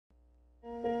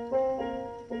Missionary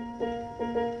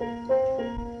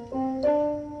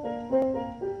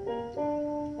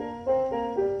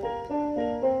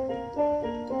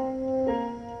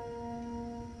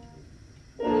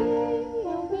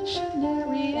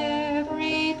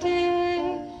every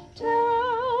day,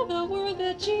 tell the world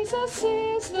that Jesus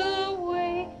is the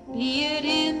way. Be it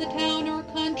in the town or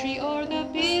country or the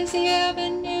busy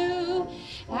avenue,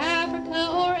 Africa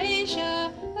or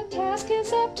Asia, the task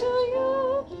is up to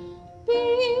you.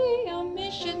 Be a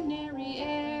missionary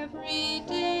every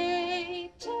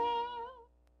day.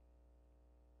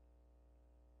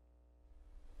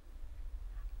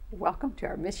 Welcome to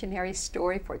our missionary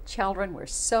story for children. We're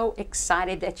so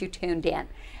excited that you tuned in.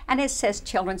 And it says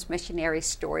children's missionary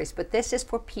stories, but this is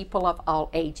for people of all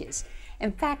ages.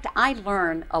 In fact, I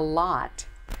learned a lot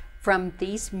from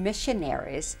these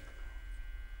missionaries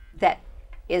that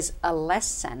is a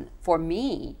lesson for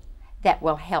me that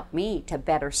will help me to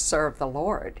better serve the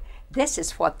Lord. This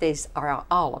is what these are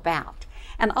all about.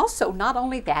 And also, not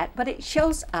only that, but it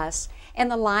shows us in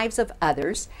the lives of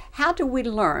others, how do we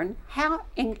learn, how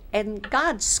in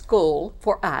God's school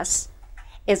for us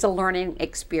is a learning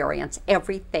experience,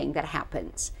 everything that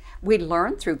happens. We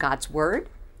learn through God's Word,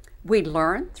 we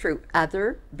learn through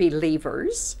other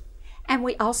believers, and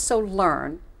we also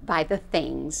learn by the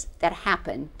things that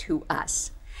happen to us.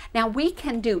 Now, we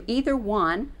can do either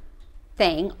one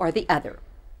thing or the other.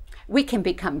 We can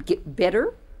become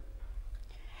bitter,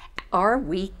 or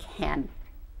we can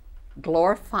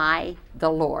glorify the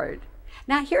Lord.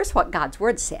 Now, here's what God's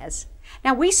Word says.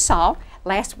 Now, we saw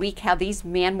last week how these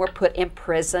men were put in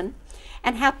prison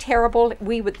and how terrible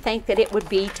we would think that it would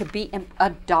be to be in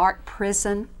a dark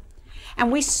prison.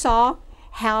 And we saw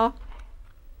how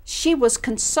she was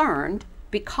concerned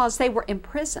because they were in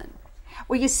prison.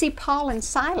 Well, you see, Paul and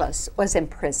Silas was in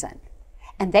prison,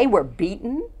 and they were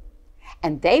beaten,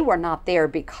 and they were not there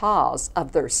because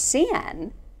of their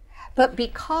sin, but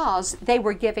because they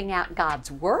were giving out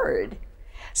God's Word.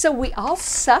 So we all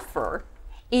suffer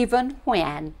even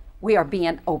when we are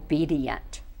being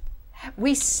obedient.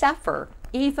 We suffer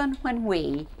even when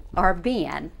we are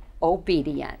being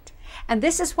obedient. And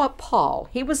this is what Paul,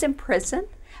 he was in prison,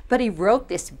 but he wrote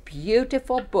this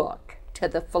beautiful book to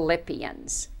the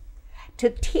Philippians to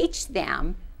teach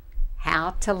them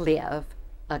how to live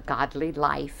a godly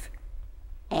life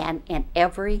and in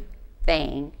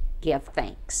everything give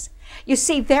thanks. You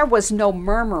see, there was no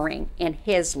murmuring in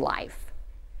his life.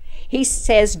 He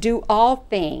says, do all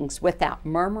things without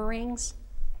murmurings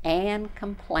and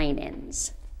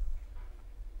complainings.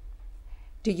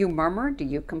 Do you murmur? Do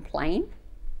you complain?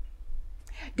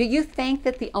 Do you think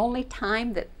that the only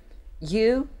time that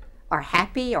you are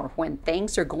happy or when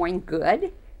things are going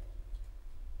good?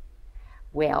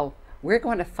 Well, we're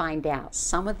going to find out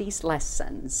some of these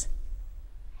lessons,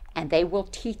 and they will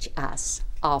teach us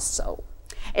also.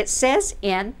 It says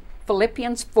in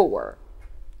Philippians 4,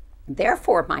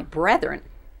 therefore, my brethren,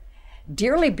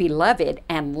 dearly beloved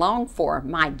and longed for,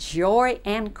 my joy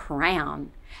and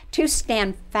crown, to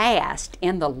stand fast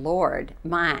in the Lord,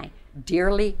 my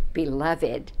dearly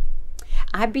beloved.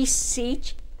 I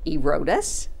beseech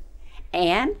Erotus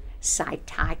and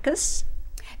Sytychus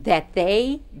that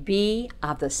they be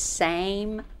of the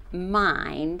same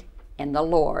mind in the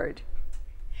Lord.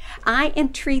 I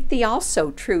entreat thee also,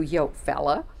 true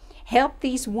yokefellow, help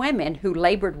these women who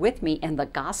labored with me in the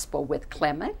gospel with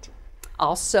Clement,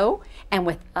 also, and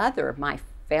with other my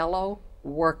fellow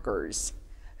workers,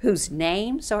 whose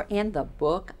names are in the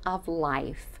book of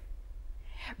life.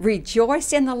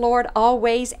 Rejoice in the Lord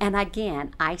always, and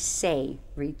again I say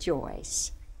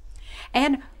rejoice.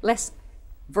 And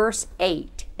verse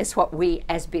 8 is what we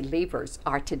as believers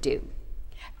are to do.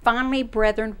 Finally,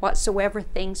 brethren, whatsoever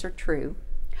things are true,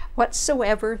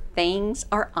 whatsoever things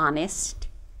are honest,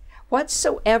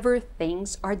 whatsoever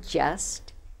things are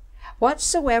just,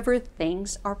 whatsoever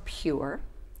things are pure,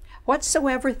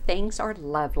 whatsoever things are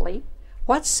lovely,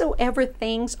 whatsoever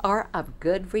things are of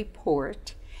good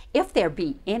report, if there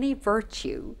be any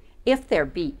virtue, if there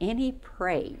be any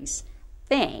praise,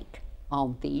 think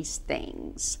on these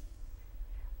things.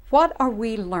 What are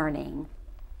we learning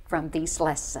from these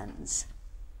lessons?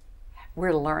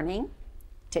 We're learning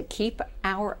to keep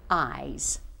our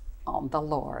eyes on the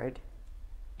Lord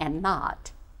and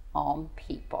not on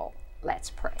people. Let's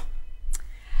pray.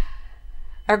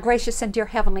 Our gracious and dear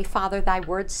Heavenly Father, thy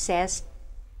word says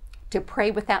to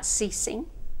pray without ceasing,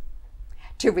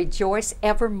 to rejoice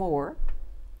evermore,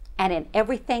 and in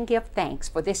everything give thanks,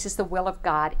 for this is the will of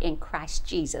God in Christ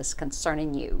Jesus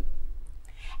concerning you.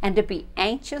 And to be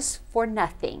anxious for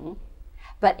nothing,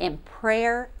 but in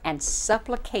prayer and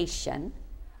supplication,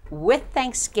 with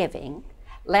thanksgiving,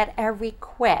 Let our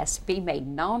requests be made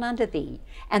known unto thee,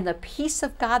 and the peace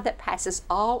of God that passes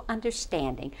all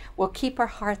understanding will keep our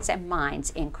hearts and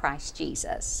minds in Christ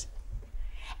Jesus.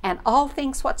 And all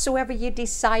things whatsoever you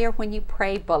desire when you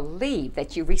pray, believe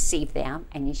that you receive them,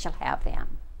 and you shall have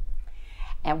them.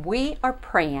 And we are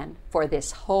praying for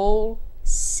this whole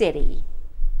city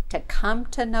to come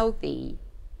to know thee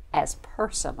as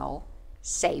personal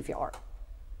Savior.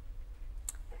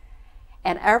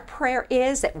 And our prayer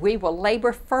is that we will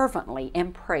labor fervently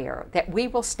in prayer, that we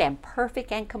will stand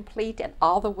perfect and complete in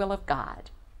all the will of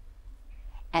God,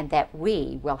 and that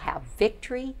we will have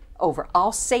victory over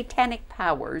all satanic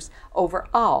powers, over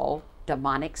all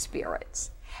demonic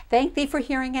spirits. Thank thee for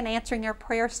hearing and answering our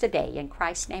prayers today. In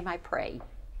Christ's name I pray.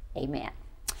 Amen.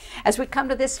 As we come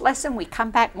to this lesson, we come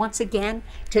back once again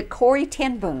to Corrie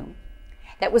ten Boom,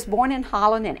 that was born in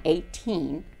Holland in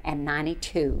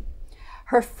 1892.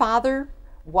 Her father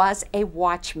was a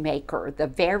watchmaker, the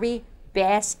very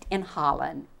best in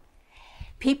Holland.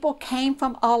 People came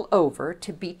from all over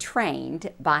to be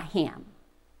trained by him.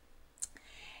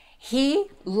 He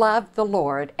loved the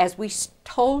Lord, as we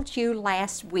told you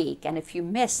last week, and if you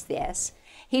missed this,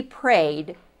 he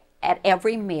prayed at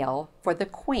every meal for the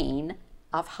Queen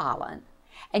of Holland.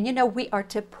 And you know, we are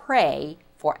to pray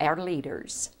for our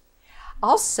leaders.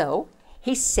 Also,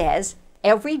 he says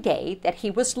every day that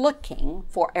he was looking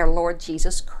for our Lord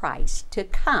Jesus Christ to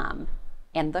come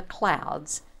in the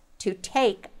clouds to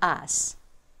take us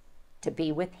to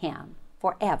be with him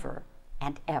forever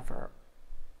and ever.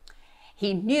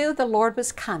 He knew the Lord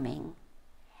was coming,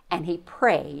 and he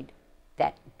prayed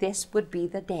that this would be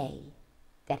the day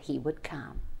that he would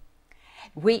come.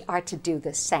 We are to do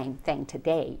the same thing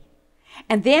today.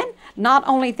 And then, not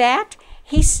only that,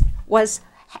 he was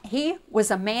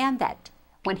a man that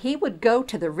when he would go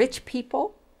to the rich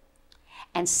people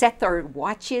and set their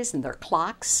watches and their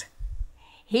clocks,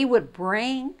 he would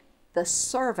bring the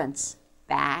servants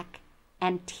back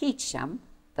and teach them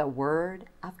the Word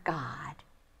of God.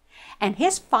 And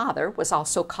his father was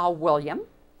also called William,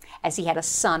 as he had a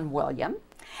son, William,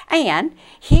 and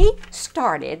he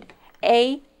started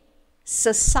a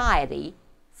society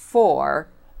for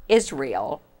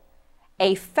Israel,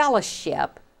 a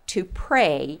fellowship to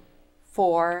pray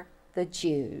for the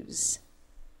Jews.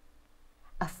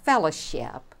 A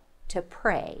fellowship to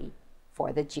pray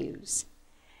for the Jews.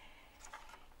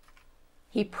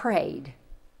 He prayed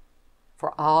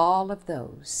for all of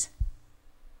those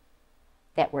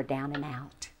that were down and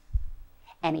out.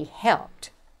 And he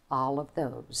helped all of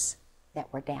those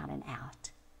that were down and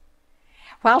out.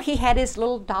 While he had his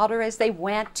little daughter, as they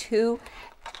went to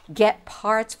get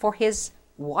parts for his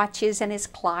watches and his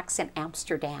clocks in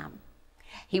Amsterdam,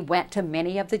 he went to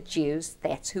many of the Jews.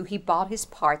 That's who he bought his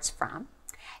parts from.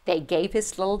 They gave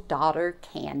his little daughter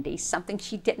candy, something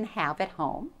she didn't have at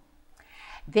home.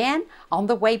 Then, on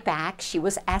the way back, she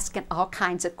was asking all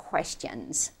kinds of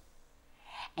questions.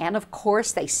 And of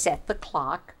course, they set the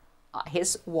clock,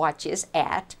 his watches,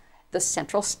 at the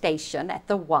central station at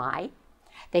the Y.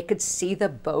 They could see the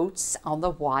boats on the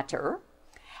water.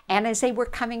 And as they were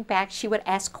coming back, she would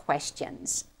ask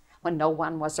questions when no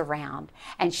one was around.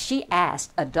 And she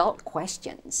asked adult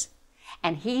questions.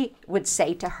 And he would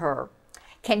say to her,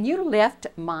 "Can you lift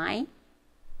my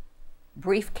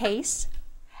briefcase?"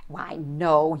 "Why,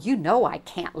 no, you know I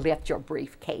can't lift your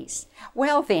briefcase."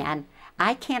 "Well then,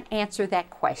 I can't answer that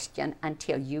question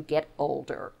until you get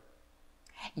older.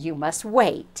 You must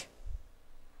wait."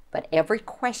 But every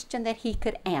question that he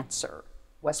could answer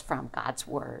was from God's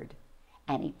Word.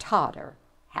 And he taught her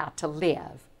how to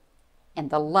live in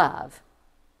the love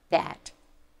that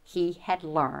he had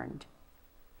learned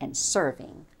in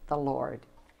serving the Lord.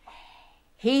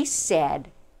 He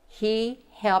said he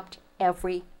helped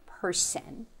every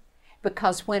person,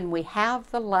 because when we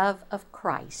have the love of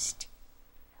Christ,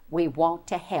 we want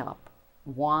to help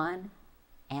one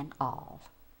and all.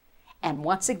 And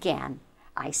once again,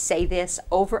 I say this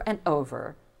over and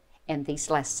over in these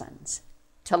lessons: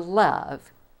 to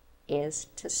love is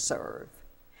to serve.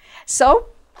 So,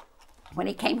 when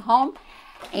he came home,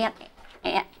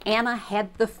 Anna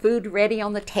had the food ready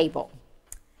on the table.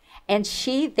 And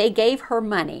they gave her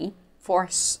money for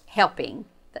helping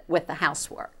with the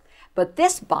housework. But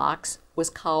this box was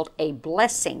called a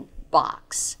blessing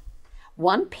box.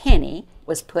 1 penny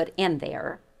was put in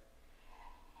there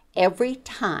every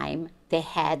time they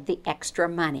had the extra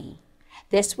money.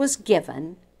 This was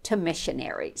given to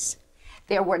missionaries.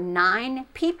 There were 9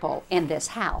 people in this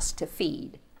house to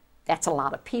feed. That's a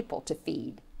lot of people to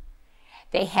feed.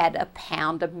 They had a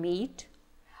pound of meat,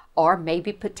 or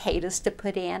maybe potatoes to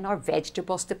put in, or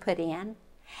vegetables to put in.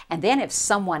 And then if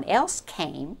someone else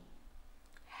came,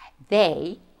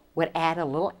 they would add a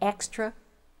little extra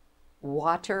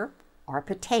water or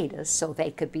potatoes so they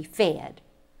could be fed.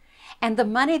 And the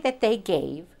money that they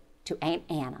gave to Aunt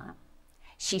Anna,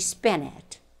 she spent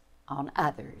it on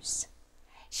others.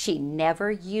 She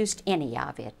never used any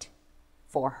of it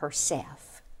for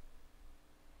herself.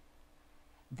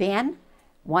 Then,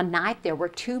 one night, there were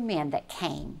two men that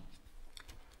came.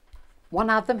 One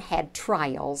of them had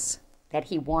trials that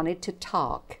he wanted to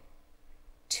talk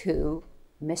to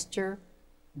Mr.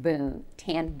 Boone,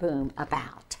 Ten Boom,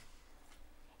 about.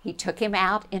 He took him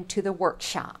out into the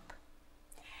workshop,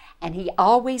 and he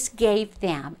always gave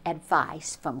them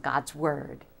advice from God's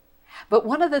Word. But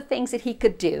one of the things that he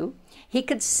could do, he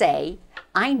could say,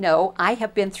 I know I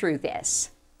have been through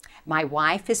this. My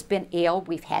wife has been ill.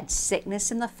 We've had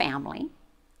sickness in the family.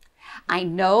 I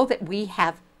know that we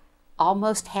have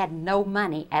almost had no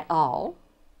money at all.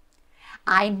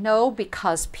 I know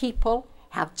because people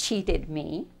have cheated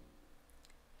me.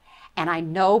 And I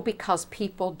know because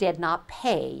people did not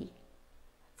pay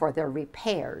for their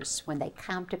repairs when they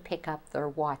come to pick up their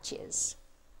watches.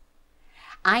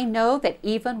 I know that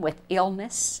even with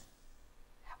illness,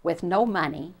 with no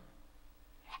money,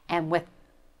 and with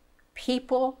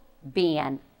people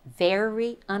being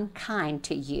very unkind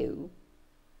to you,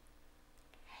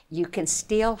 you can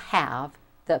still have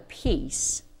the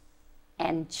peace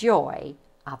and joy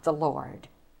of the Lord.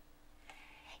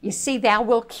 You see, thou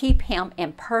wilt keep him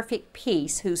in perfect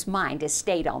peace whose mind is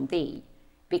stayed on thee,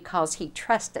 because he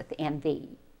trusteth in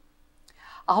thee.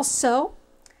 Also,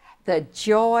 the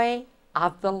joy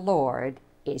of the Lord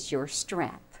is your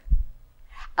strength.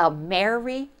 A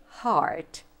merry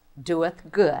heart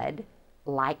doeth good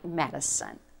like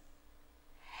medicine.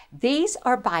 These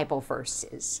are Bible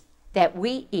verses that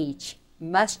we each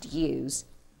must use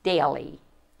daily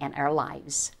in our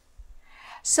lives.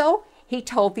 So he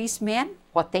told these men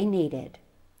what they needed.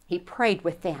 He prayed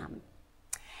with them.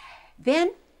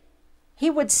 Then he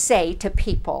would say to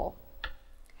people,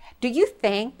 do you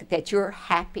think that you're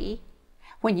happy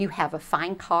when you have a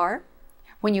fine car,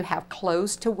 when you have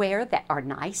clothes to wear that are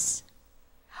nice?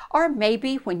 Or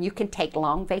maybe when you can take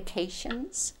long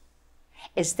vacations?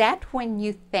 Is that when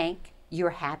you think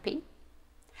you're happy?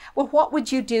 Well, what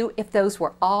would you do if those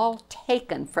were all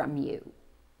taken from you?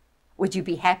 Would you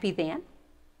be happy then?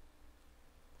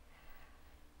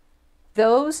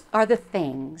 Those are the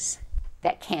things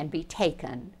that can be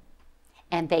taken,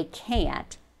 and they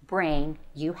can't bring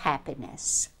you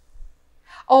happiness.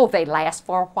 Oh, they last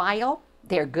for a while.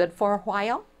 They're good for a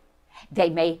while. They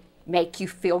may make you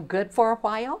feel good for a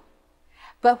while.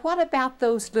 But what about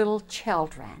those little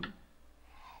children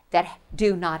that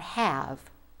do not have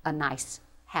a nice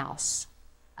house,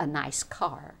 a nice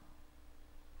car,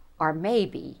 or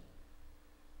maybe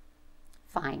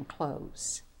fine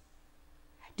clothes?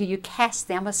 Do you cast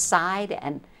them aside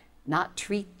and not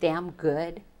treat them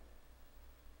good?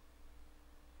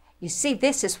 You see,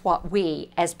 this is what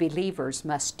we as believers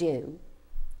must do.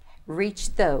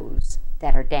 Reach those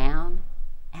that are down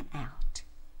and out.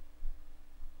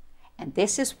 And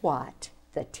this is what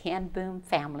the Ten Boom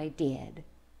family did.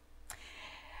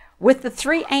 With the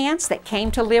three aunts that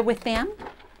came to live with them,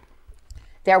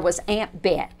 there was Aunt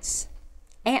Betts.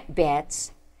 Aunt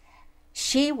Betts,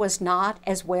 she was not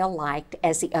as well liked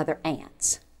as the other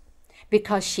aunts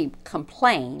because she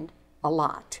complained a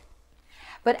lot.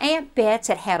 But Aunt Betts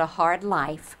had had a hard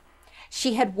life.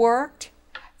 She had worked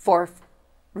for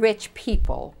rich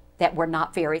people that were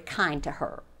not very kind to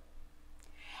her.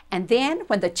 And then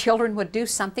when the children would do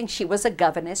something, she was a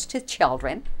governess to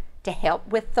children to help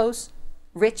with those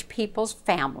rich people's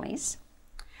families.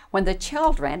 When the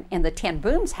children in the Ten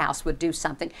Boom's house would do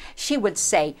something, she would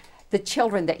say the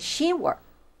children that she was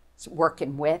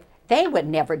working with, they would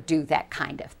never do that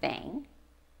kind of thing.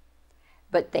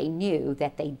 But they knew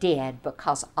that they did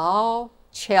because all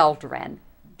children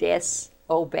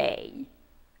disobey.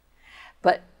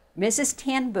 But Mrs.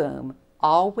 Ten Boom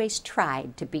always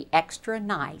tried to be extra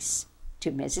nice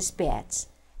to Mrs. Betts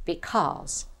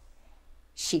because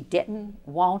she didn't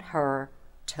want her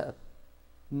to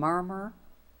murmur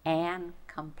and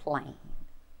complain.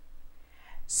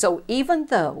 So even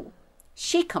though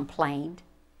she complained,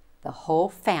 the whole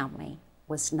family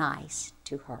was nice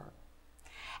to her.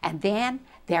 And then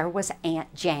there was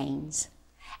Aunt Jane's.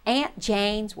 Aunt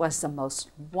Jane's was the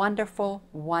most wonderful,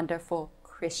 wonderful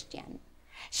Christian.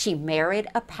 She married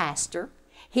a pastor.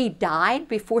 He died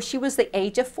before she was the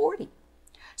age of 40.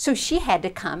 So she had to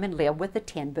come and live with the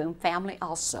Ten Boom family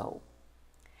also.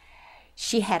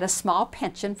 She had a small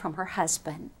pension from her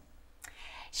husband.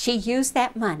 She used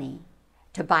that money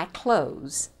to buy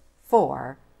clothes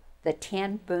for the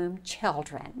Ten Boom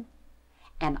children.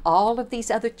 and all of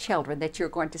these other children that you're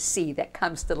going to see that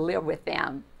comes to live with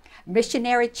them.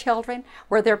 Missionary children,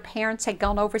 where their parents had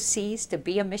gone overseas to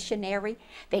be a missionary.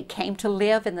 They came to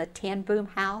live in the tin boom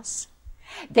house.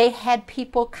 They had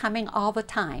people coming all the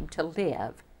time to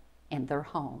live in their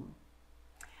home.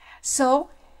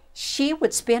 So she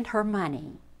would spend her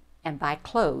money and buy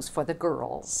clothes for the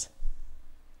girls.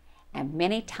 And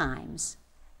many times,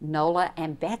 Nola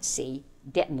and Betsy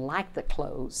didn't like the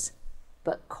clothes,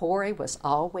 but Corrie was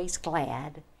always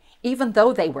glad, even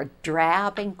though they were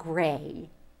drab and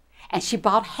gray. And she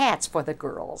bought hats for the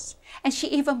girls, and she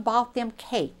even bought them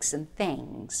cakes and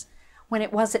things when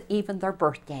it wasn't even their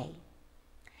birthday.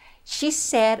 She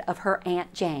said of her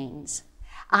Aunt Jane's,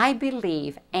 "I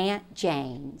believe Aunt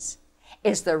Jane's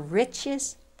is the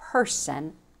richest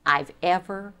person I've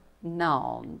ever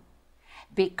known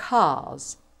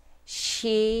because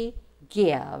she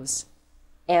gives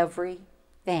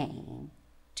everything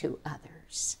to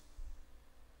others."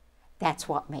 That's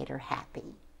what made her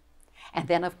happy. And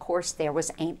then, of course, there was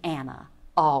Aunt Anna,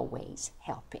 always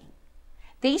helping.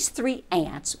 These three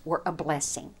aunts were a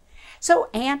blessing. So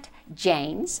Aunt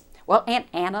Jane's, well, Aunt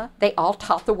Anna, they all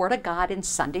taught the Word of God in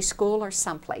Sunday school or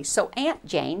someplace. So Aunt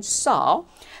Jane saw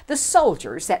the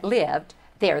soldiers that lived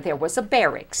there. There was a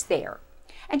barracks there.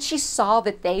 And she saw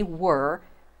that they were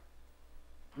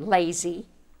lazy.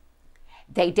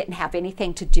 They didn't have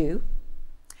anything to do.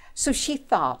 So she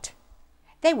thought,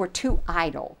 they were too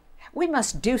idle. We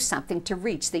must do something to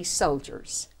reach these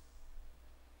soldiers.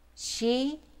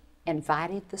 She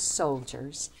invited the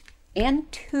soldiers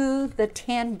into the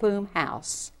tin boom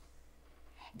house.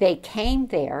 They came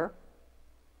there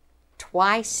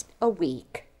twice a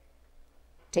week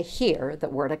to hear the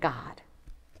Word of God.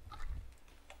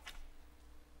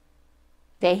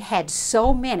 They had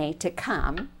so many to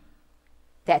come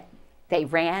that they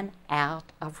ran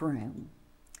out of room.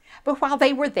 But while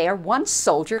they were there, one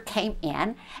soldier came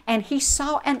in and he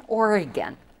saw an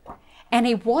organ and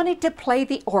he wanted to play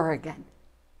the organ.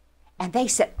 And they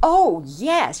said, "Oh,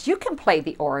 yes, you can play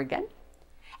the organ."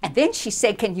 And then she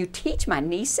said, "Can you teach my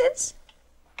nieces?"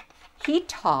 He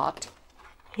taught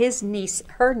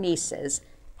her nieces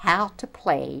how to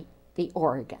play the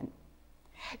organ.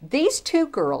 These two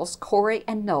girls, Corrie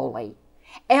and Nola,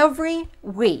 every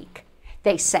week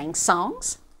they sang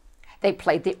songs, they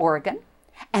played the organ,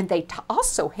 and they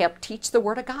also helped teach the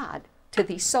Word of God to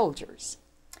these soldiers.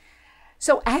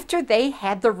 So after they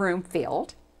had the room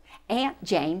filled, Aunt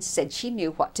Jane said she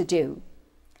knew what to do.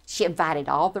 She invited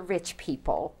all the rich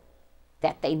people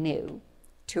that they knew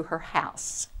to her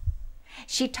house.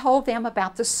 She told them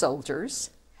about the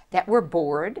soldiers that were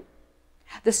bored,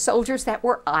 the soldiers that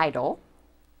were idle,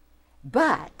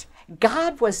 but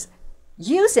God was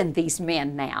using these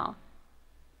men now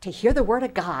to hear the Word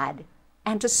of God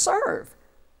and to serve.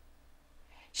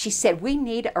 She said, "We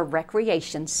need a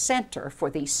recreation center for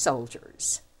these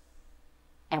soldiers,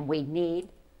 and we need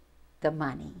the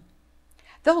money."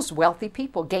 Those wealthy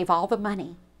people gave all the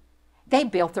money. They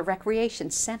built the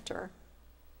recreation center,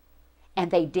 and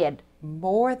they did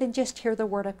more than just hear the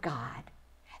Word of God.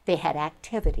 They had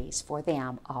activities for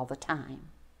them all the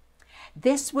time.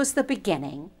 This was the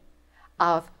beginning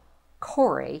of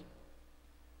Corrie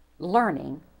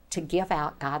learning to give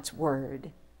out God's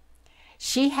Word.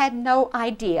 She had no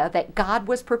idea that God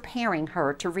was preparing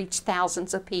her to reach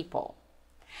thousands of people.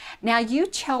 Now, you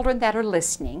children that are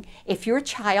listening, if you're a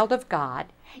child of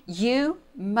God, you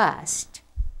must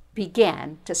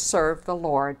begin to serve the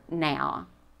Lord now.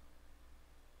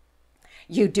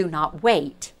 You do not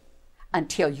wait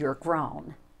until you're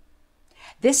grown.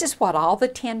 This is what all the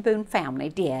Ten Boom family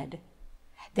did.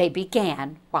 They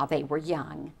began while they were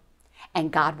young,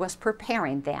 and God was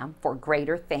preparing them for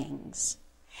greater things.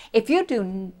 If you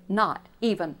do not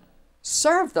even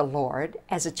serve the Lord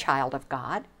as a child of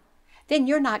God, then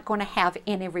you're not going to have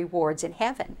any rewards in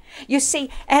heaven. You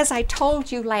see, as I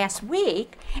told you last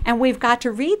week, and we've got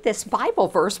to read this Bible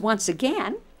verse once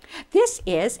again, this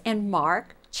is in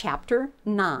Mark chapter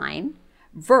 9,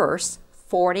 verse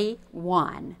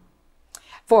 41.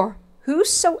 "For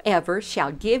whosoever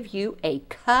shall give you a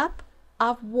cup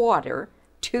of water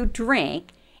to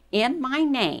drink in my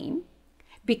name,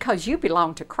 because you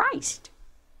belong to Christ,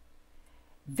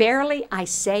 verily I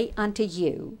say unto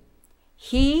you,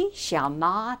 he shall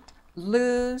not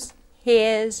lose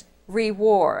his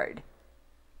reward."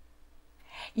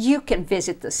 You can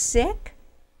visit the sick.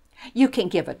 You can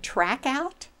give a tract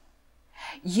out.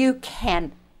 You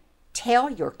can tell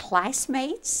your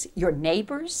classmates, your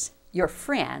neighbors, your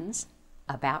friends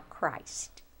about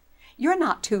Christ. You're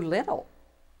not too little.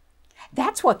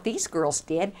 That's what these girls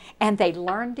did, and they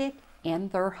learned it in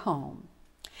their home.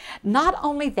 Not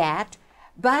only that,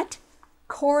 But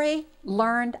Corrie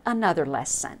learned another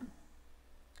lesson.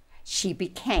 She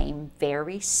became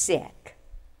very sick,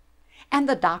 and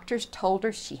the doctors told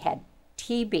her she had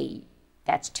TB,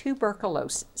 that's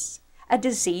tuberculosis, a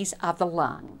disease of the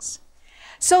lungs.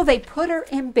 So they put her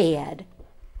in bed,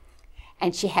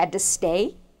 and she had to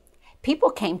stay.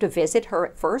 People came to visit her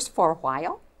at first for a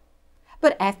while,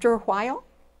 but after a while,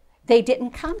 they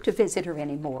didn't come to visit her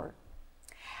anymore.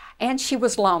 And she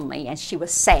was lonely and she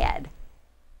was sad.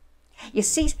 You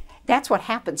see, that's what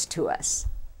happens to us.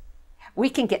 We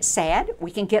can get sad,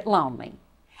 we can get lonely.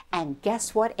 And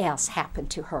guess what else happened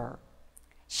to her?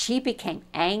 She became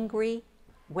angry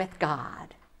with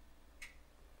God.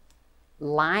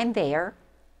 Lying there,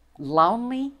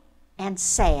 lonely and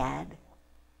sad.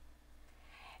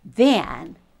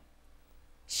 Then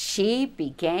she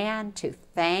began to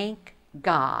thank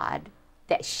God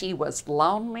that she was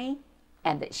lonely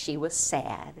and that she was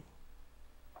sad.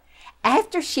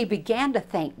 After she began to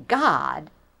thank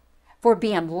God for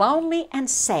being lonely and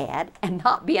sad and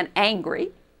not being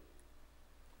angry,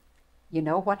 you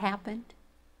know what happened?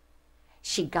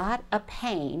 She got a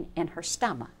pain in her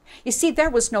stomach. You see, there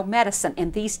was no medicine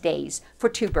in these days for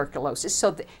tuberculosis,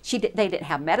 so they didn't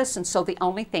have medicine, so the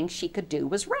only thing she could do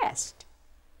was rest.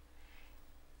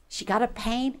 She got a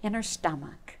pain in her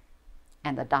stomach,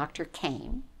 and the doctor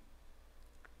came.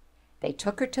 They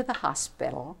took her to the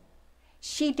hospital.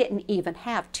 She didn't even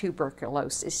have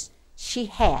tuberculosis. She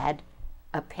had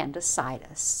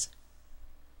appendicitis.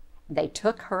 They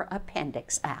took her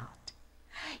appendix out.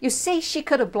 You see, she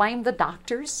could have blamed the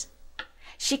doctors.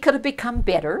 She could have become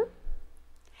bitter.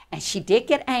 And she did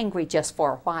get angry just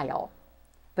for a while.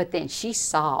 But then she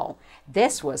saw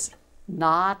this was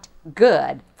not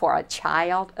good for a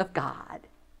child of God.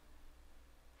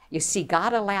 You see,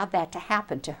 God allowed that to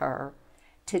happen to her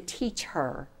to teach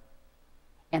her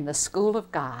in the school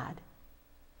of God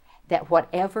that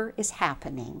whatever is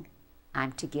happening,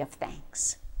 I'm to give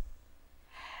thanks.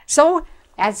 So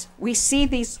as we see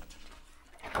these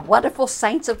wonderful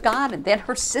saints of God, and then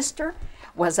her sister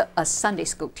was a Sunday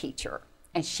school teacher,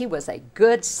 and she was a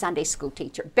good Sunday school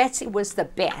teacher. Betsy was the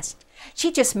best.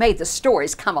 She just made the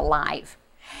stories come alive.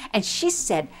 And she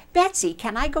said, Betsy,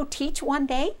 can I go teach one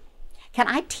day? Can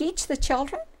I teach the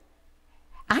children?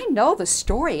 I know the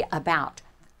story about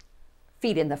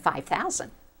feeding the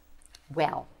 5,000.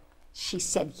 Well, she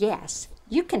said, yes,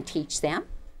 you can teach them.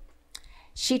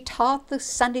 She taught the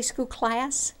Sunday school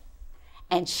class,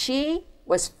 and she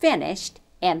was finished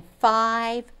in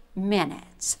 5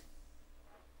 minutes.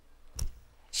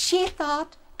 She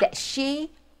thought that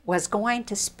she was going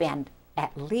to spend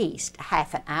at least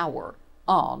half an hour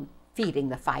on feeding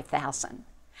the 5,000.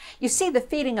 You see, the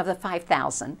feeding of the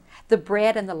 5,000, the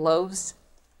bread and the loaves,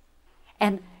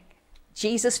 and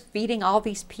Jesus feeding all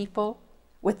these people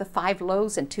with the 5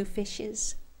 loaves and 2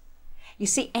 fishes. You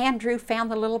see, Andrew found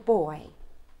the little boy.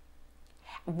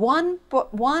 One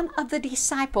of the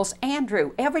disciples,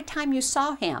 Andrew, every time you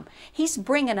saw him, he's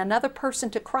bringing another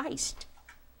person to Christ.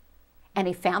 And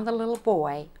he found the little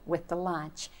boy with the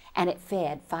lunch, and it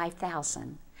fed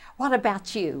 5,000. What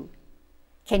about you?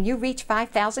 Can you reach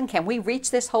 5,000? Can we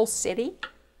reach this whole city?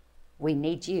 We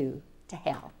need you to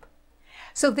help.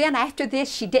 So then after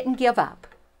this, she didn't give up.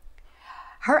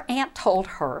 Her aunt told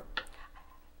her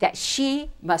that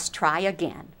she must try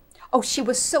again. Oh, she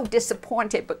was so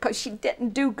disappointed because she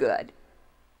didn't do good.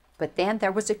 But then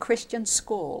there was a Christian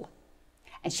school,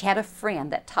 and she had a friend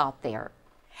that taught there.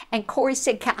 And Corrie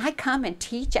said, can I come and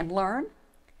teach and learn?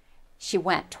 She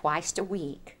went twice a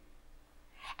week.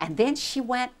 And then she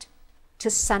went to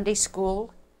Sunday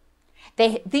school.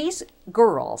 These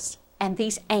girls and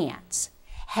these aunts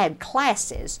had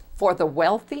classes for the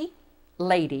wealthy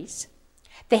ladies.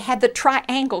 They had the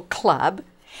Triangle Club,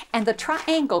 and the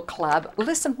Triangle Club,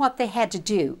 listen what they had to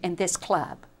do in this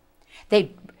club.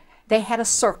 They had a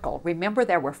circle. Remember,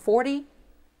 there were 40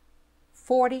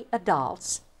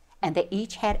 adults, and they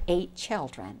each had 8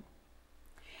 children.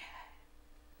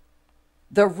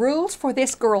 The rules for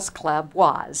this girls' club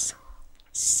was,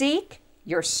 seek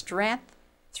your strength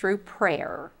through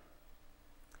prayer.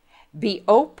 Be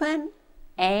open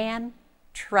and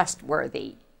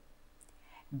trustworthy.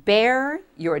 Bear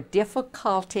your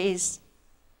difficulties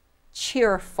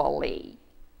cheerfully.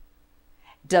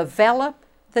 Develop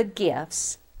the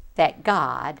gifts that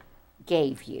God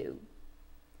gave you.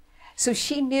 So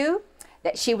she knew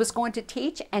that she was going to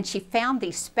teach, and she found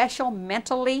these special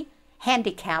mentally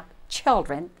handicapped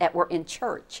children that were in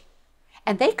church,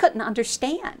 and they couldn't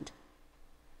understand.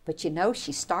 But you know,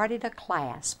 she started a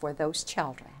class for those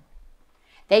children.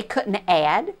 They couldn't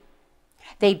add.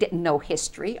 They didn't know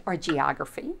history or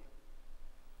geography.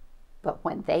 But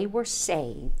when they were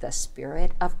saved, the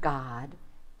Spirit of God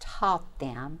taught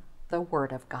them the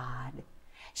Word of God.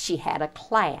 She had a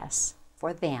class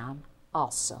for them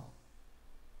also.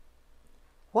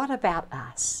 What about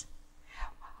us?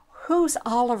 Who's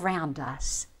all around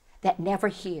us that never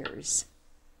hears?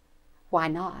 Why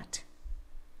not?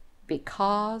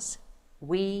 Because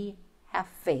we have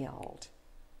failed.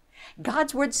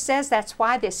 God's word says that's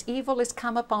why this evil is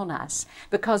come upon us,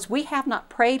 because we have not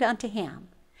prayed unto Him,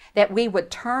 that we would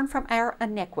turn from our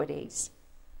iniquities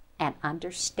and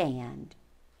understand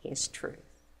His truth.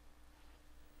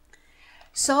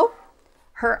 So,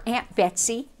 her Aunt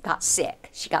Betsy got sick.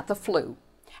 She got the flu,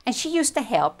 and she used to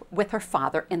help with her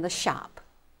father in the shop.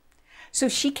 So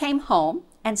she came home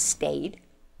and stayed,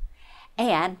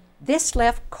 and this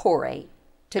left Corrie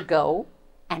to go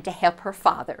and to help her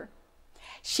father.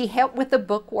 She helped with the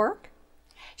bookwork.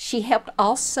 She helped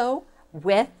also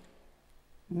with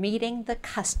meeting the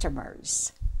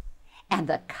customers. And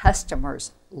the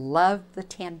customers loved the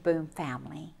Ten Boom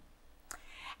family.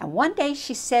 And one day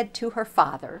she said to her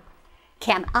father,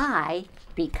 "Can I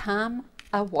become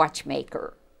a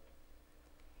watchmaker?"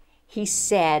 He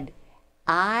said,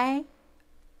 "I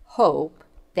hope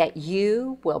that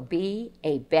you will be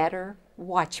a better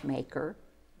watchmaker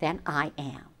than I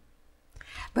am."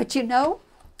 But you know,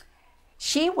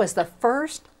 she was the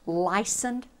first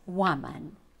licensed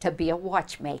woman to be a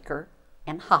watchmaker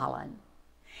in Holland.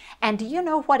 And do you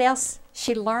know what else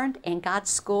she learned in God's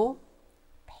school?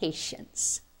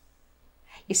 Patience.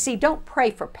 You see, don't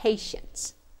pray for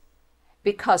patience,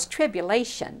 because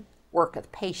tribulation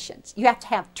worketh patience. You have to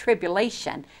have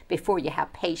tribulation before you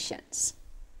have patience.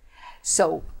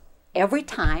 So every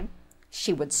time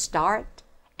she would start,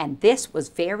 and this was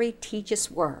very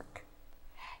tedious work,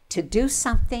 to do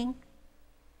something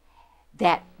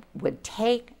that would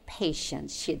take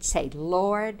patience, she'd say,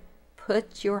 "Lord,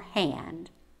 put your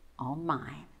hand on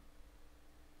mine."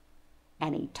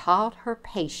 And He taught her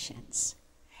patience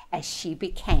as she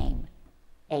became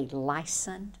a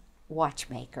licensed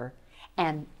watchmaker,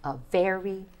 and a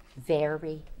very,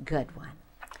 very good one.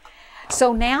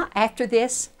 So now, after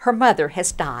this, her mother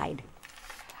has died.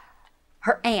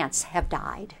 Her aunts have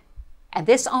died. And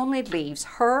this only leaves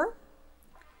her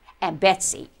and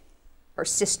Betsy, her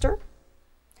sister,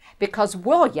 because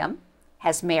William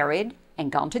has married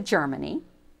and gone to Germany,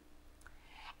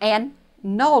 and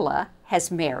Nola has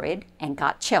married and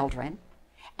got children,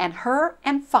 and her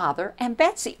and father and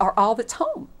Betsy are all that's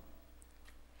home.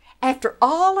 After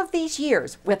all of these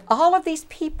years, with all of these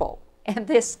people in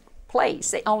this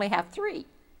place, they only have 3.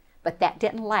 But that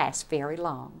didn't last very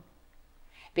long,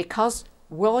 because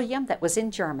William, that was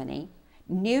in Germany,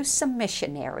 knew some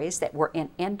missionaries that were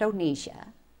in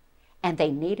Indonesia, and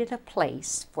they needed a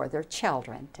place for their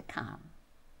children to come.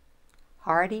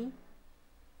 Hardy,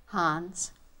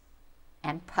 Hans,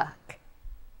 and Puck.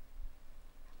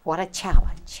 What a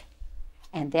challenge.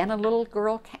 And then a little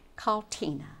girl called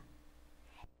Tina.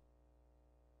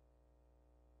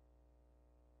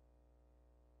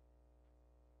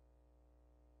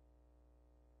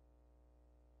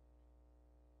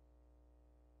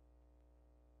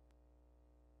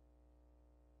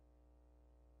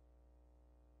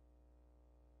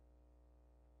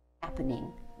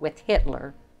 Happening with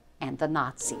Hitler and the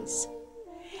Nazis.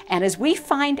 And as we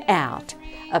find out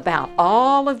about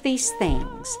all of these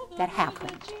things that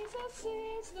happened,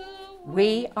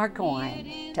 we are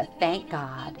going to thank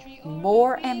God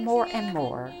more and more and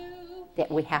more that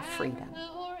we have freedom.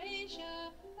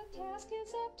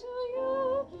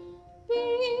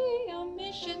 Be a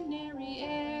missionary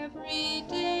every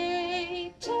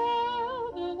day.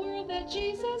 Tell the world that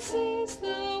Jesus is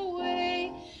the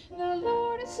way. The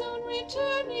Lord is soon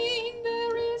returning.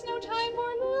 There is no time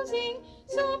for losing.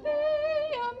 So be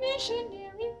a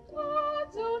missionary,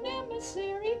 God's own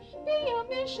emissary. Be a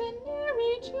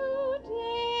missionary too.